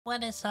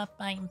What is up?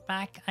 I'm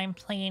back. I'm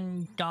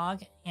playing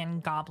Dog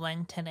and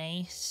Goblin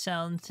today.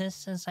 So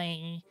this is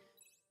a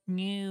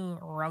new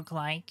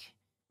roguelike,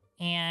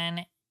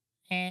 and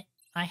I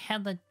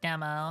had the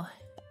demo.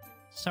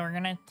 So we're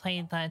gonna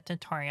play the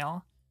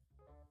tutorial.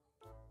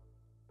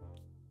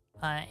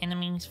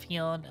 Enemies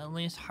field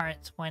lose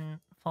hearts when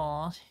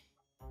full.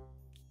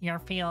 Your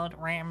field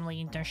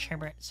randomly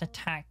distributes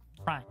attack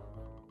front.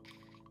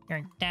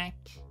 Your deck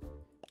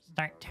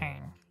start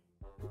turn.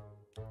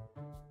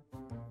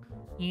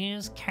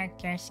 Use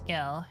character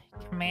skill.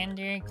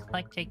 Commander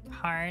click a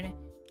card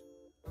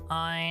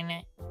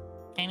on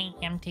any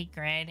empty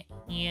grid.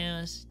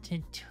 Use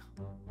to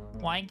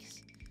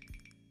twice.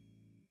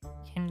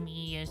 Can be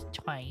used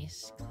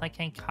twice. Click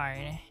a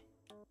card.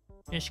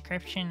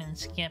 Description and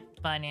skip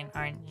button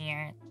are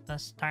near the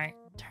start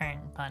turn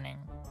button.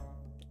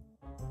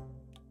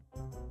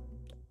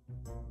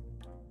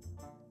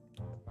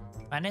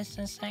 What does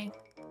this say?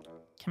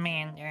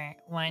 Commander,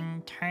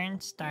 when turn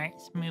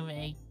starts, move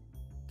a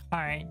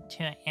card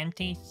to an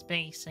empty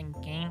space and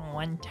gain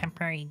 1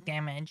 temporary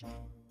damage.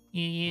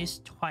 You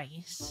use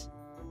twice.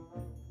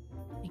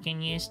 You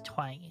can use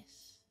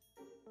twice.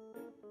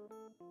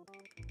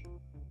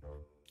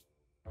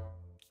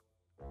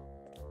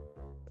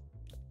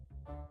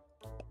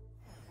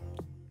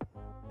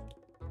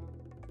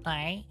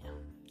 Alright.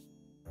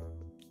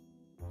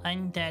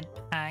 Undead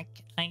pack.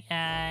 I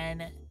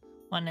add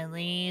one of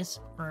these.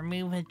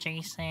 Remove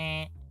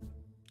adjacent.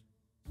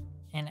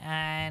 And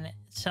add.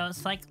 So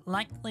it's like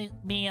likely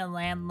be a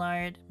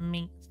landlord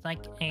meets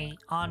like a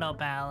auto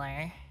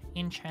battler.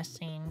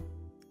 Interesting.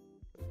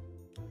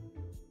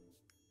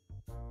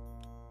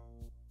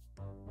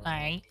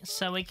 Alright,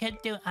 so we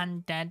could do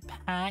undead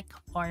pack,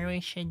 or we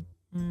should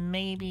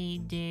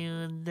maybe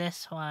do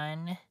this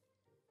one.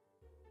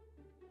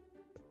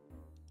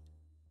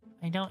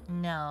 I don't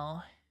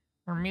know.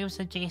 Removes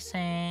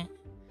adjacent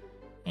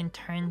and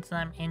turns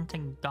them into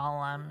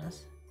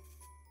golems.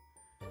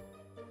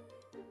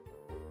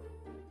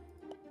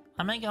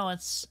 I'm gonna go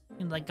with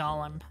the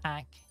golem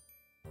pack.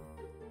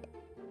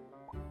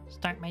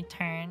 Start my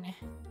turn.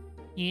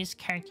 Use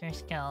character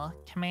skill.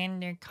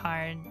 Command your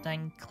card,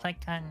 then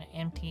click on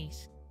empty.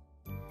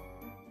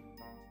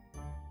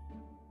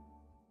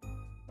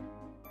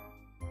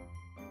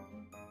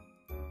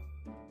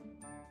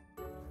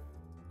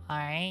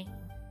 Alright.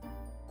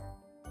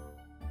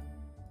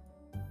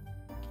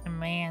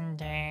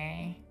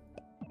 Commander.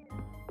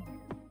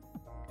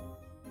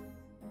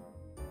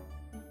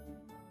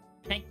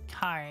 Pick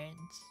cards.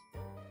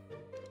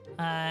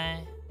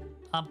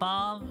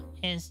 Above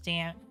is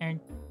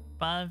damaged,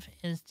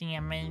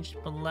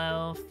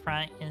 below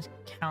front is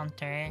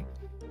counter.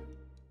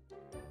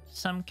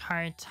 Some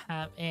cards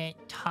have it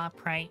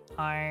top right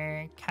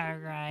are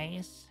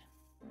categorized.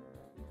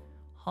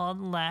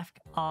 Hold left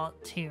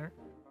alt to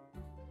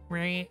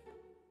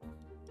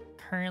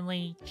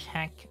currently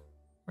check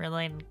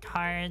related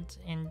cards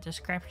in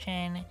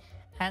description.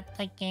 At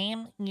the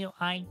game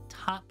UI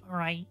top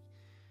right,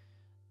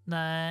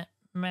 the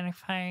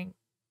magnifying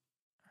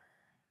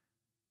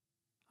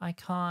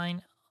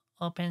icon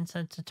opens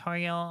a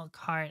tutorial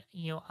card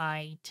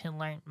UI to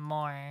learn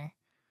more.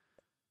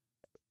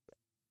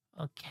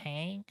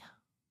 Okay.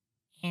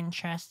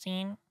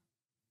 Interesting.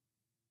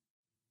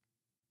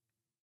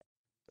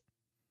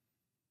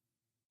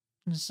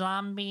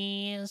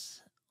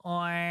 Zombies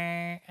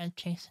or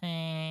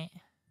adjacent.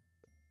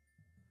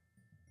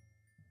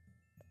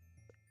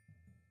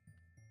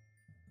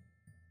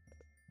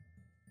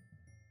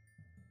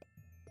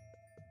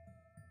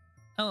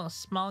 Oh,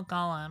 small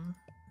golem.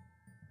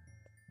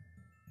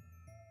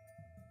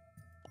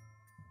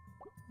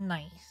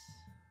 Nice.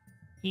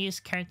 Use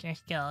character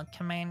skill.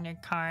 Commander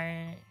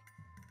card.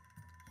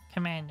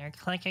 Commander.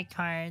 Click a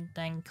card,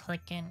 then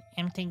click an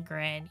empty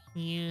grid.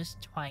 Use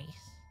twice.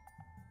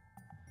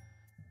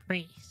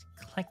 Priest.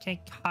 Click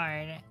a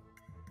card.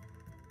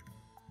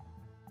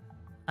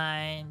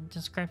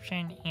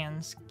 Description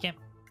and skip.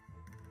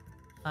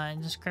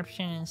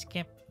 Description and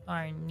skip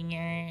are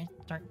near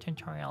start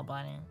tutorial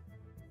button.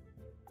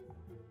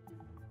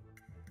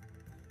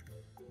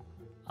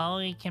 Oh,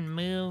 you can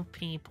move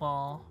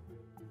people.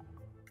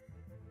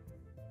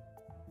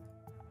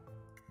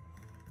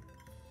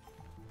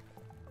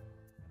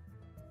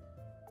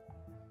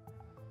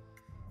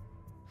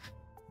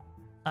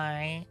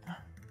 Alright.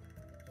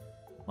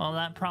 Well,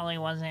 that probably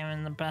wasn't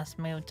even the best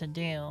move to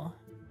do.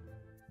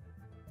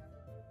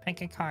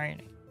 Pick a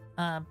card.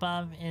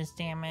 Above is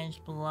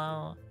damage,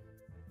 below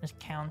is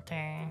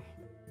counter.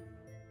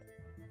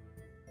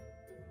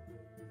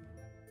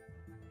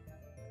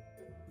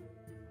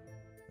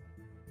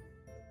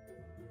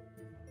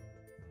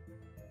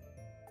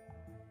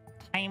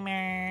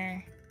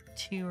 Timer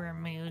to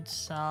remove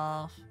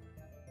self.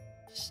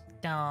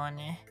 Stone.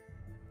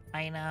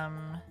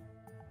 Item.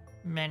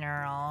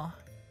 Mineral.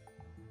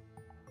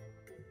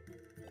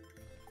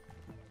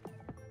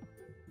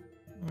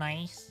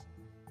 Nice.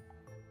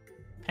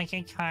 Pick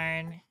a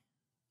card.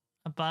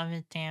 Above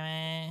it, damn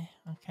it.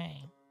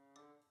 Okay.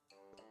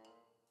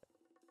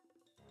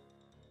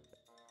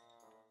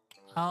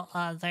 All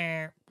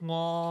other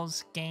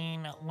wolves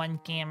gain 1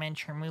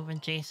 damage. Remove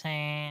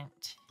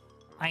adjacent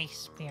ice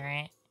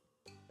spirit.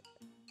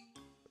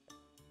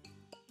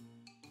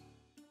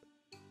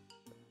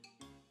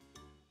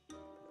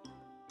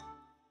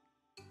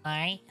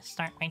 Alright,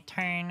 start my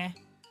turn.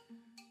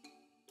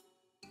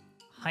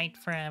 Hide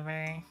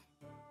forever.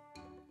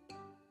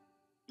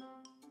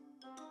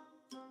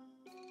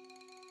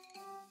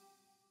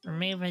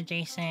 Remove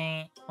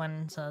adjacent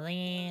ones of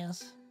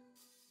these.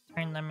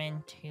 Turn them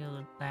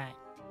into that.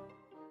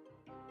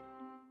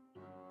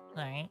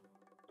 Alright.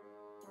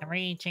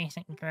 Every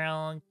adjacent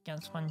girl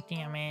gets 1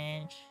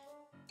 damage.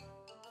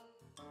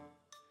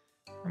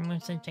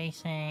 Removes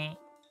adjacent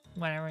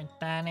whatever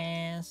that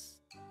is.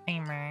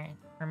 Timer.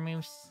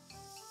 Removes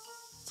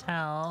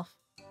self.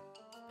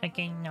 Pick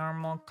a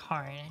normal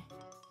card.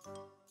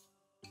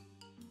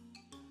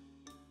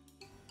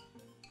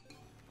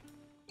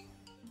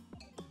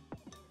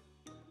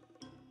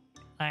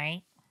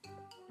 Alright.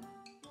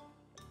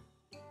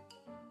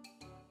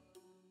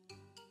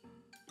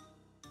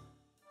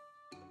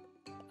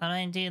 I'm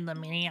gonna do the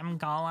medium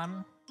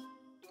golem.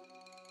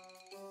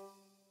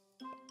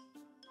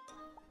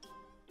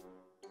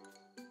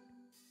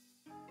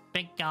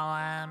 Big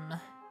golem.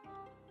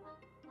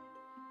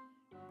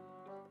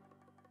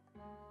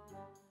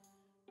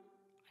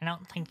 I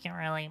don't think it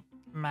really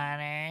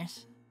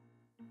matters.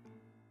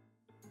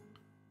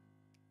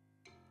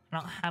 I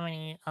don't have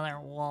any other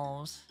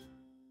wolves.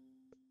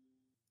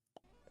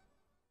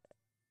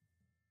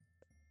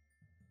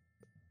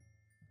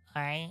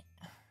 Alright.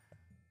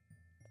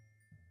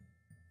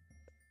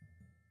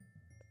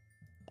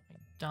 I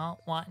don't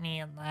want any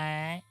of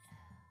that.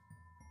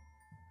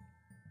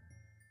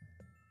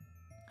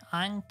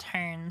 On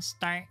turn,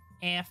 start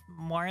if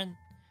more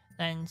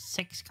than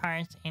 6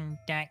 cards in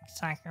deck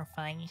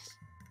sacrifice.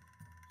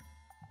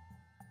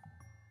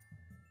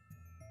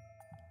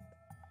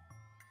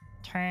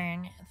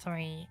 Turn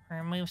 3,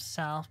 remove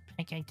self,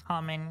 pick a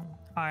common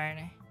card.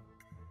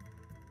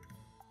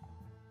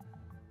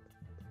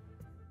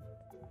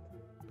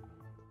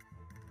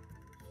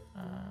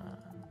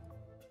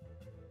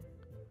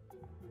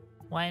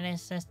 What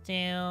does this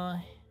do?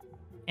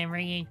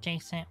 Every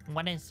adjacent,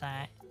 what is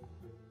that?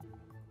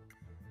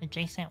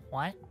 Adjacent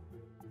what?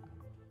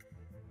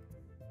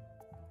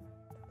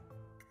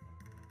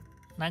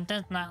 That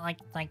does not look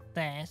like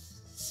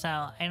this, so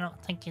I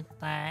don't think it's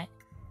that.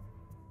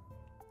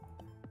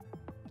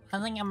 I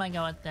think I'm gonna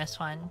go with this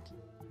one.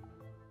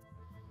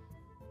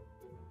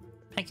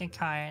 Pick a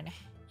card.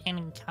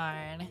 Any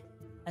card.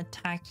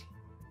 Attack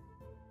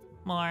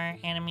more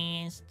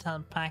enemies to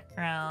the back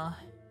row.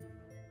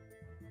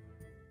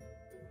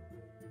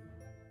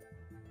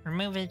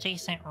 Remove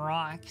adjacent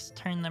rocks.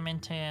 Turn them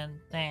into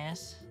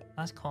this.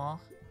 That's cool.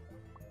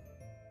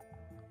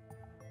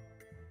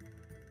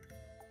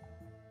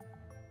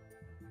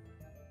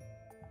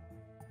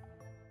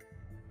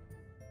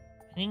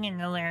 I need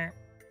another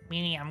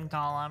medium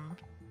golem.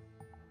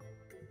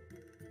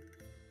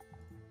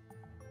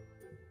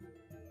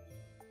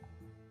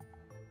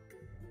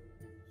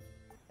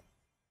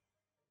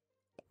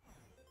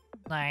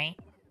 Right.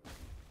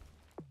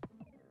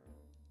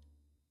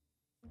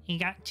 You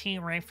got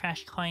 2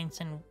 refresh coins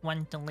and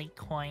 1 delete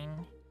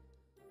coin.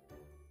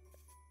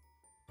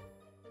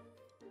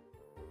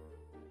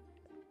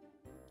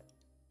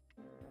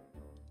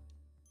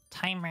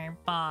 Timer,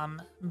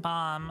 bomb.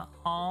 Bomb.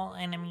 All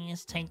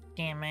enemies take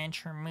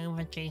damage. Remove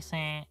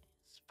adjacent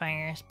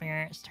fire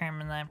spirits. Turn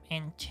them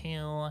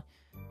into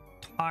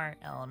tar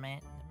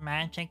element.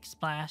 Magic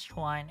splash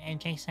 1.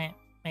 Adjacent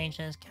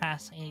mages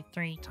cast a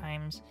 3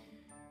 times.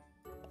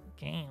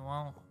 Okay,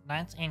 well,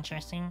 that's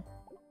interesting.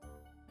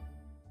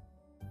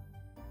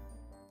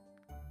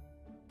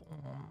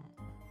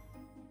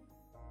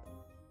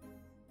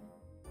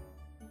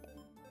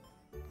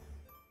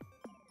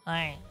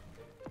 Alright.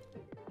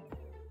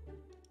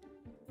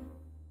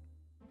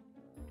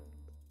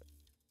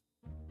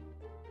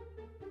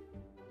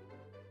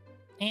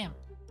 Amp.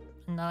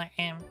 Another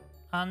amp.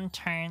 On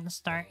turn,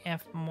 start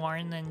if more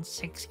than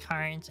 6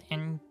 cards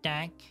in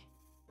deck.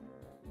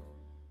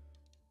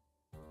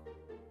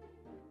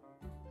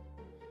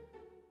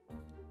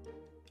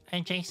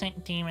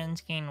 Adjacent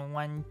demons gain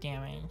 1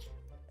 damage.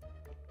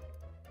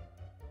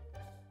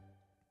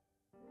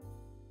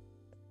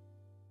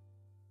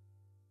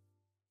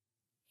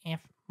 If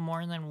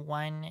more than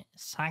 1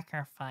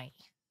 sacrifice.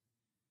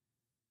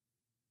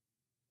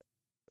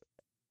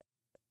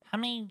 How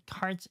many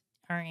cards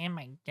are in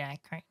my deck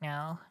right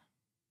now?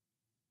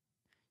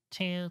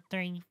 2,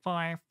 3,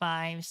 4,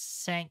 5,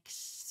 6,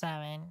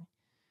 7.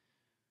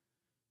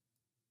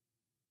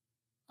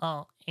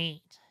 Oh,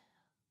 8.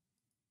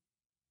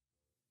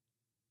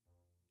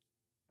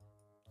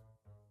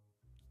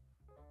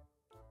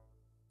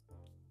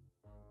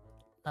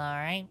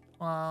 Alright,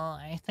 well,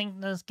 I think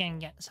this is gonna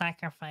get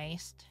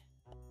sacrificed.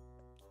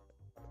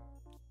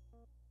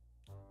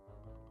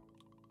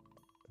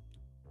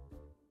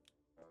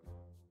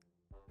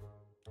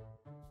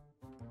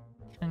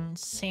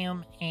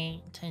 Consume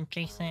 8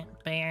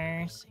 adjacent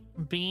bears,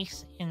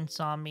 beasts, and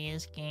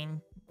zombies gain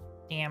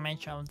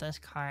damage of this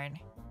card.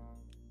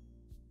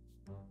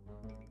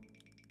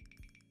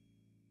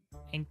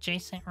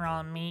 Adjacent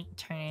raw meat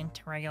turn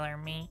into regular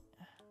meat.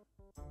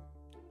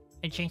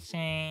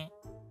 Adjacent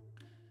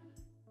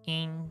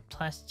gain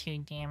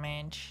 +2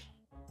 damage.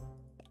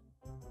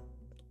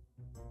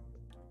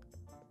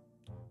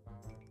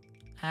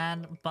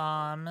 Add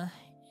bomb.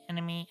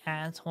 Enemy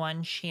adds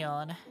 1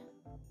 shield.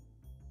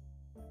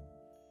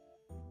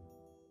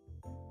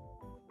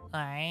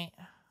 Alright.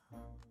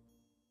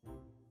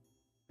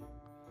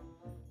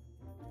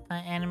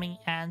 Enemy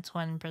adds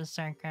 1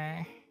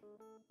 berserker.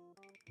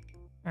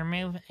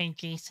 Remove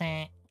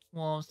adjacent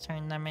wolves,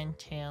 turn them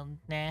into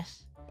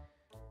this.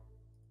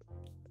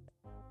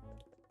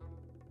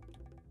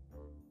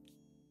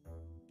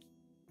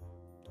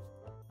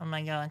 I'm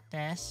gonna go with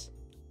this.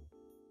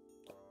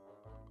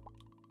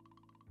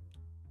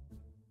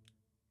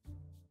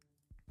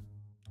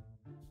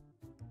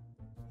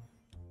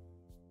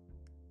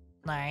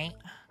 Alright.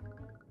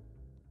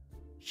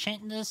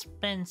 Shouldn't this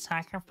been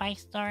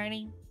sacrificed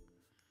already?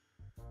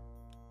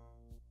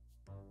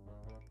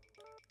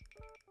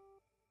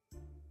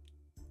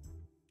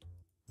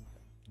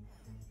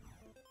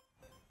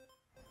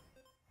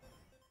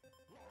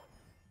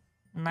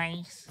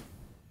 Nice.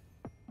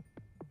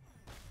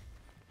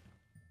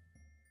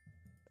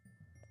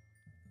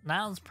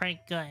 That was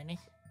pretty good.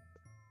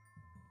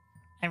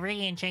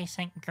 Every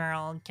adjacent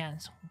girl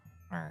gets...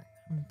 or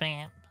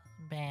bamp,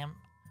 bamp,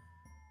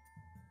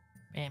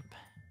 bimp,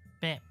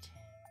 bipped,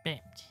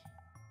 bipped.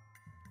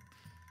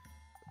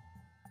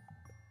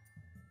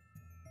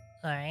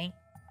 Alright.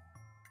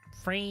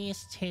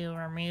 Freeze to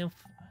remove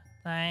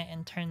that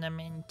and turn them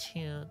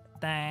into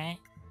that.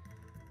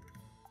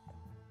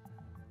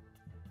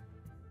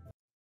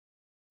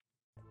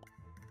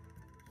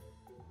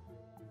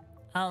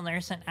 Oh,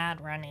 there's an ad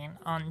running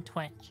on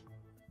Twitch.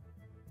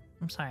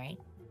 I'm sorry.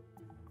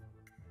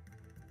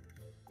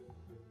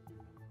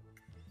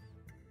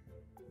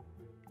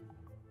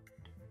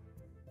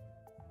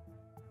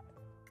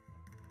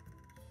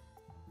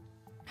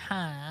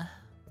 Huh.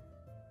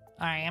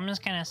 Alright, I'm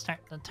just gonna start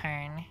the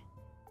turn.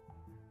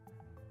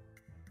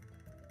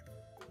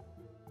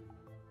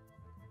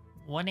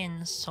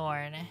 Wooden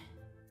sword.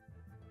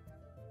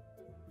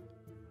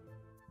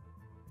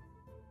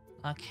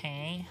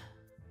 Okay.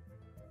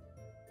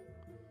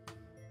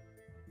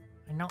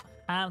 I don't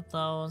have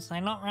those.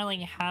 I don't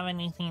really have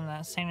anything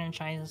that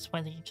synergizes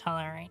with each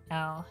other right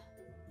now.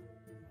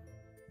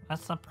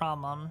 That's the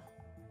problem.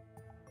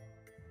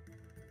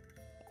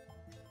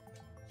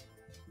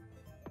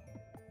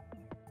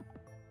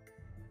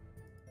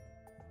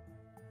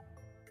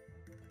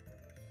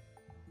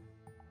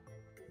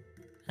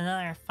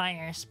 Another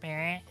fire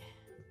spirit.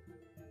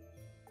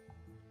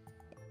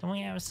 Don't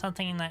we have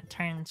something that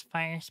turns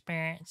fire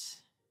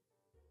spirits?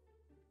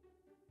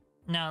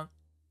 No.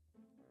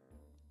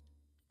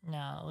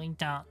 No, we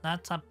don't.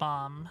 That's a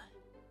bomb.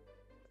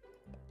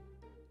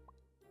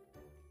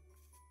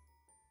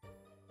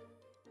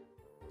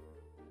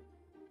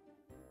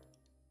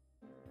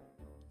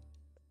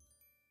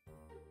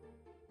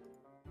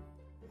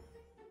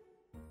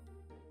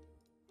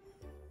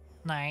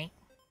 Right.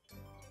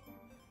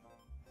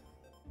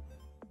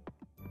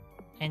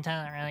 It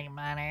doesn't really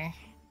matter.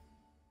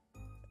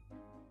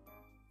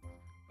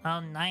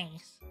 Oh,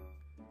 nice.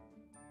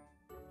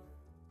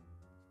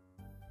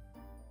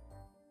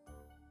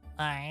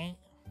 Alright.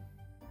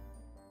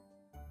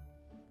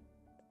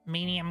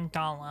 Medium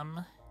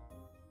golem.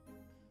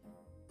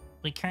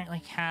 We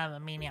currently have a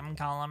medium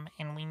golem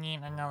and we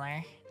need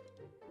another.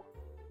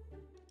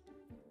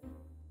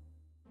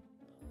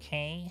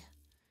 Okay.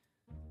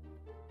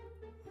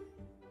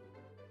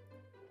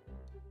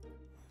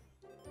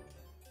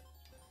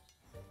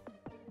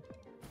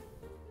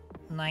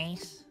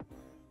 Nice.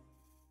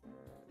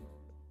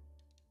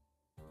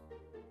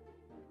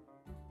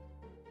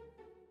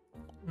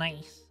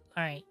 Nice.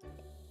 Alright.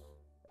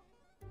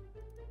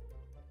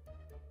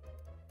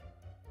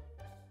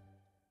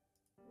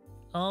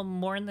 Oh,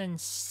 more than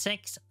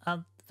 6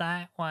 of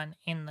that one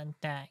in the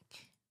deck.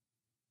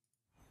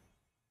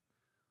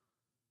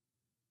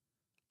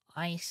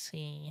 I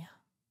see.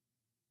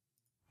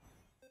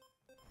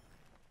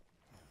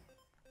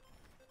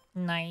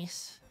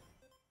 Nice.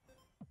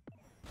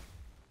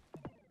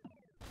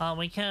 Oh,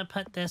 we could have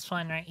put this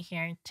one right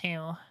here,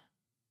 too.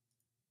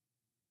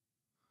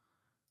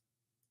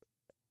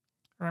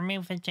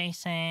 Remove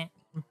adjacent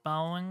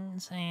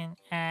bones and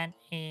add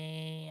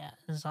a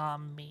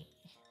zombie.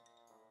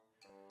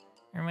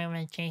 Remove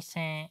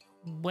adjacent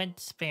wood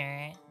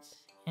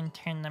spirits and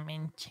turn them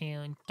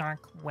into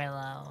dark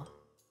willow.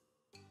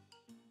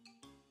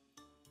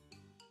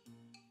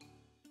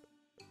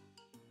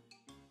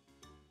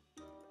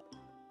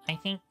 I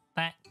think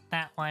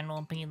that one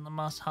will be the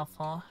most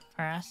helpful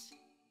for us.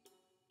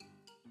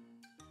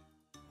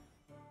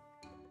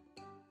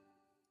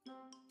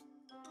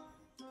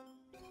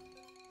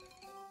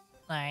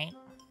 Alright.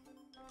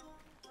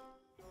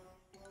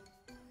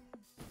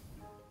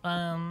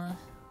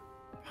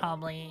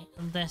 Probably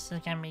this is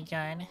gonna be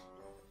good.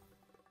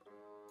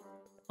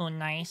 Oh,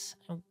 nice.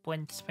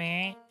 Wood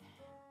spirit.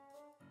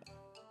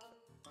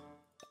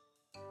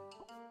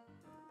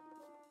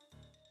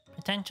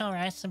 Potential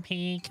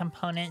recipe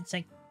components.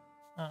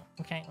 Oh,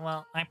 okay,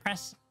 well, I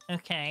pressed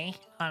okay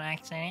on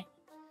accident.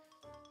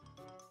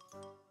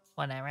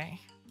 Whatever.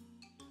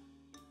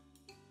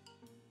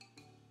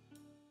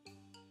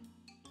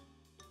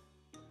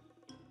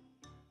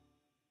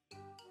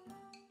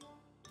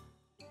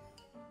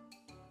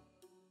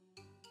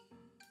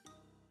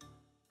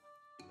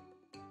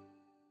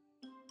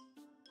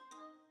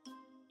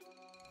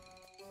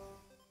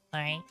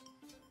 Alright.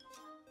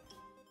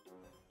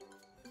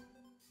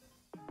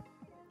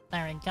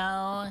 There we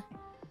go.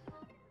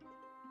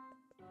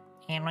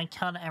 And we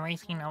killed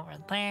everything over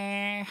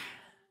there.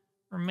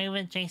 Remove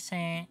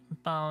adjacent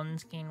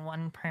bones, gain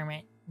 1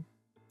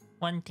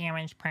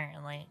 damage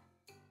permanently.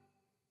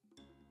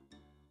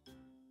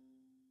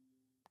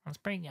 That's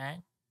pretty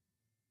good.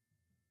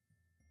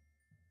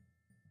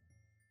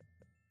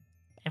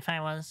 If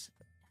I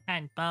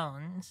had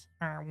bones,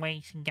 or a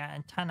way to get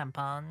a ton of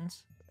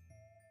bones.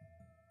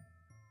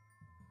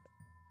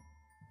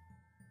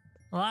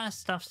 A lot of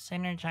stuff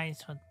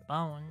synergized with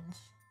bones.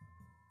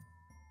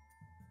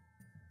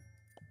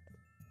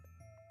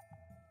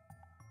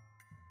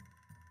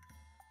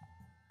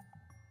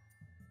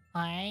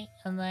 Alright,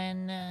 and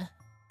then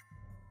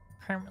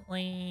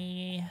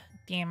permanently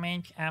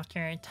damage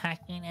after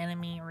attacking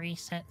enemy,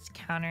 resets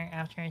counter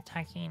after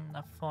attacking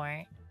the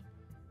fort.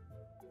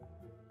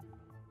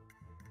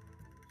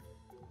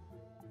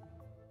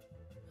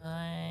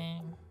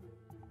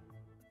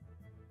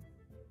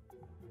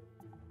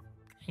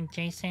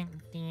 Adjacent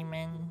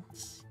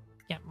demons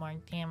get more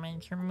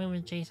damage. Remove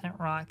adjacent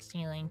rocks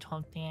dealing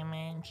 12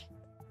 damage.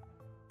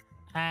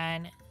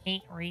 Add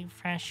 8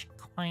 refresh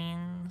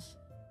coins.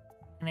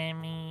 An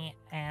enemy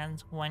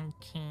adds 1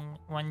 king,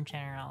 1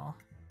 general.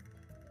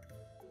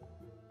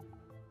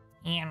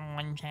 And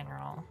 1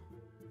 general.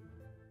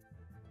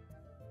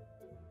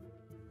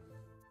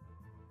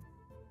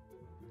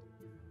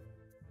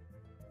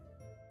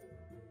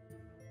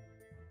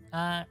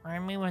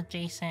 Remove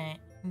adjacent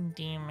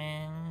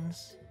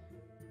demons.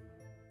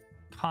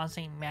 Cause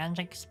a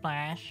magic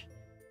splash.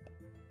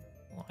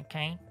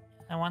 Okay,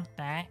 I want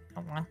that. I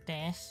want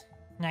this.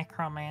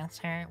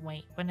 Necromancer.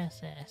 Wait, what is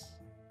this?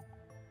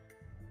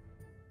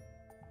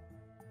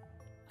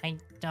 I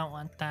don't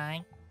want that.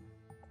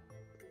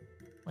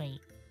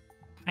 Wait.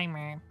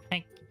 Timer,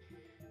 pick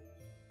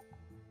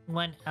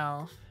Wood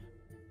Elf.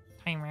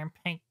 Timer,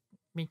 pick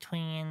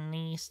between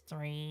these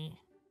 3.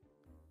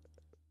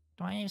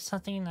 Do I have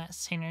something that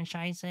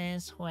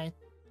synergizes with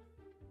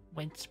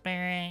Wood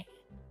Spirit?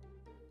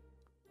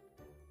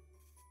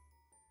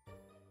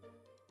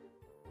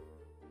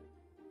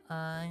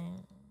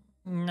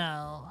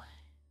 No.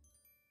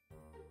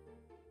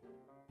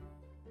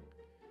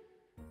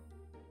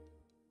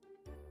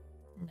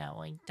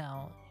 No, I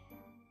don't.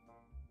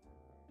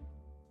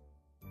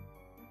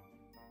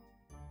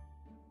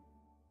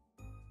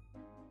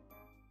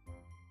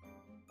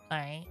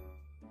 Alright.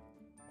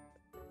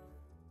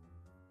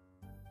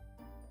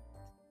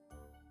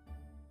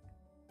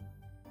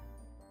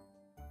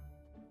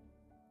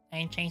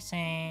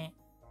 Adjacent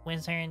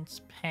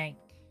wizard's pick.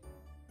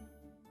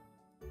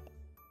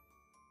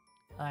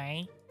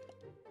 Alright.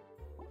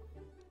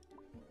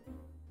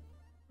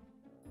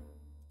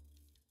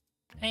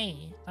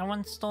 Hey, that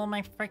one stole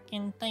my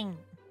freaking thing.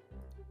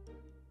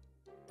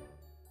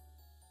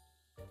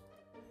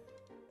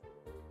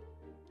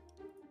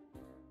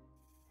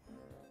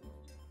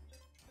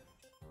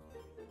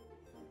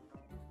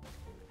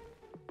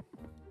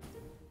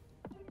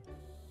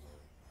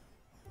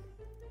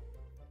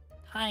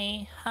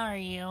 Hi, how are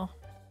you?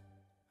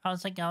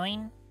 How's it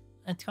going?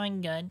 It's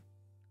going good. I'm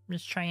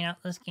just trying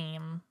out this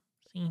game,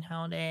 seeing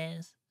how it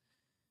is.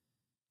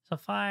 So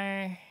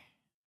far,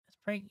 it's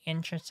pretty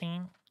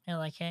interesting. I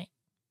like it.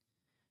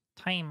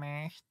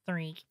 Timer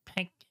 3.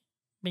 Pick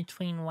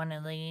between one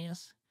of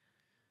these.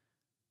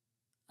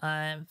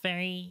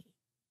 Very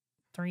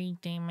 3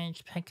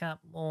 damage pickup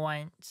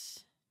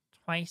once,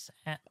 twice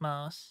at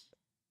most.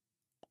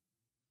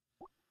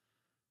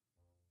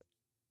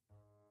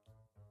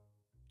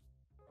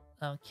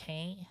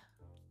 Okay.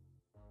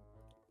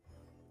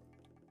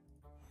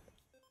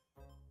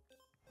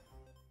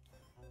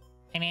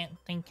 I didn't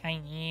think I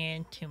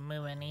needed to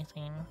move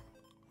anything.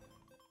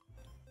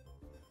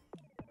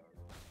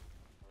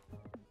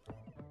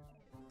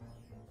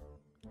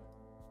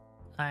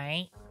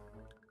 Alright.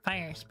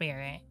 Fire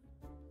Spirit.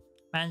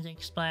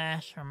 Magic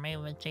Splash.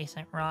 Remove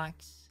adjacent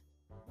rocks.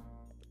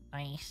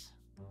 Nice.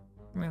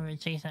 Remove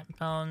adjacent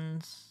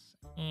bones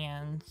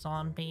and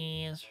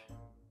zombies.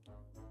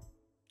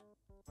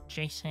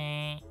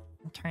 Adjacent.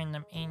 Turn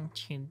them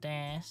into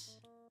this.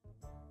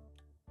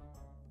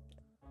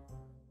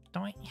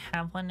 Don't I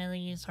have one of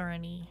these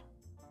already?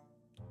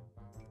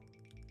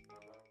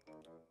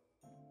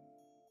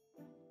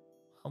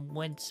 A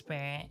Wood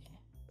Spirit.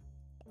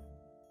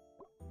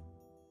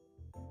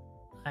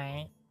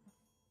 Alright.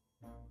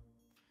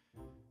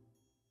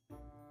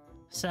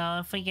 So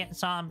if we get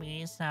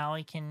zombies now,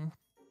 we can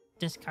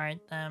discard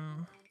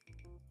them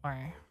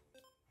or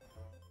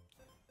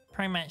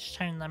pretty much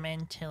turn them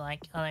into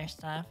like other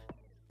stuff.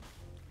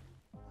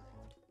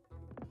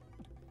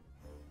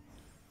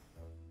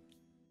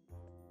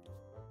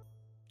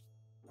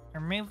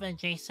 Remove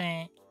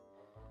adjacent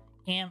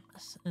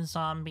imps,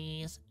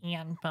 zombies,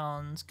 and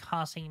bones,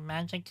 causing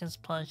magic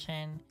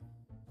explosion.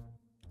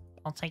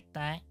 I'll take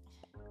that.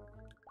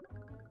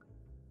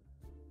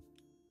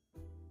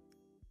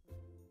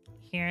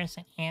 Here's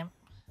an imp.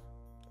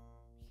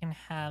 You can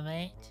have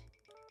it.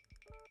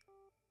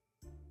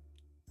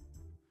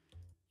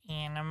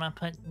 And I'm gonna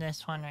put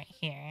this one right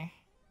here.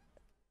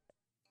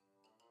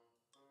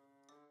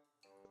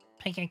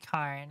 Pick a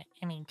card,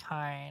 any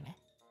card.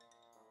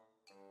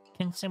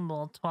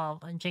 Consumable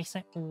 12.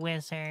 Adjacent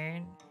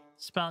wizard.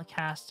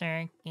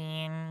 Spellcaster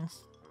gains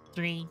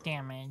 3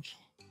 damage.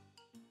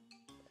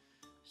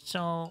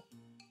 So,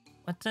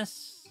 what's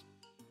this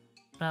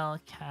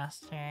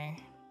spellcaster?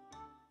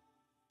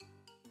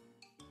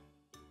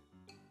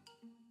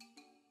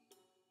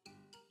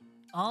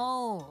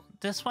 Oh,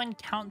 this one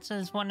counts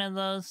as one of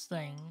those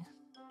things.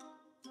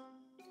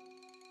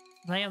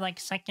 They have like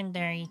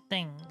secondary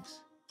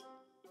things.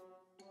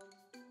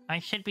 I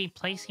should be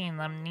placing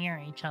them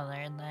near each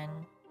other then.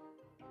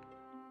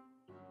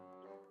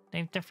 They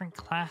have different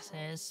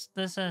classes.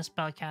 This is a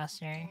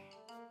spellcaster.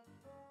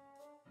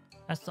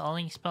 That's the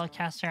only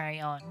spellcaster I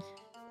own.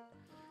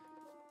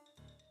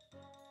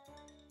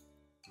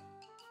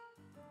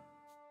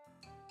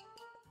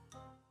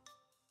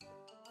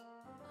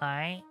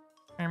 Alright.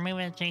 Remove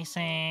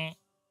adjacent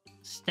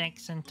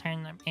sticks and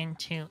turn them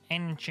into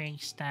energy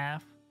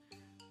staff.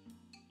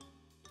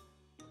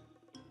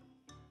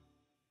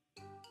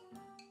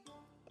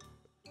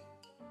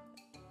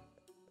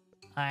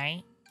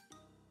 Alright.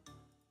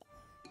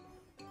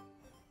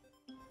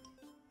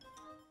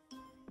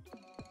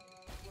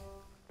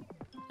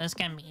 This is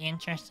gonna be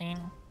interesting.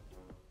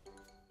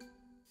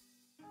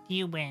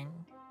 You win.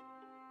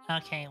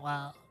 Okay,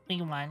 well,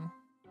 we won.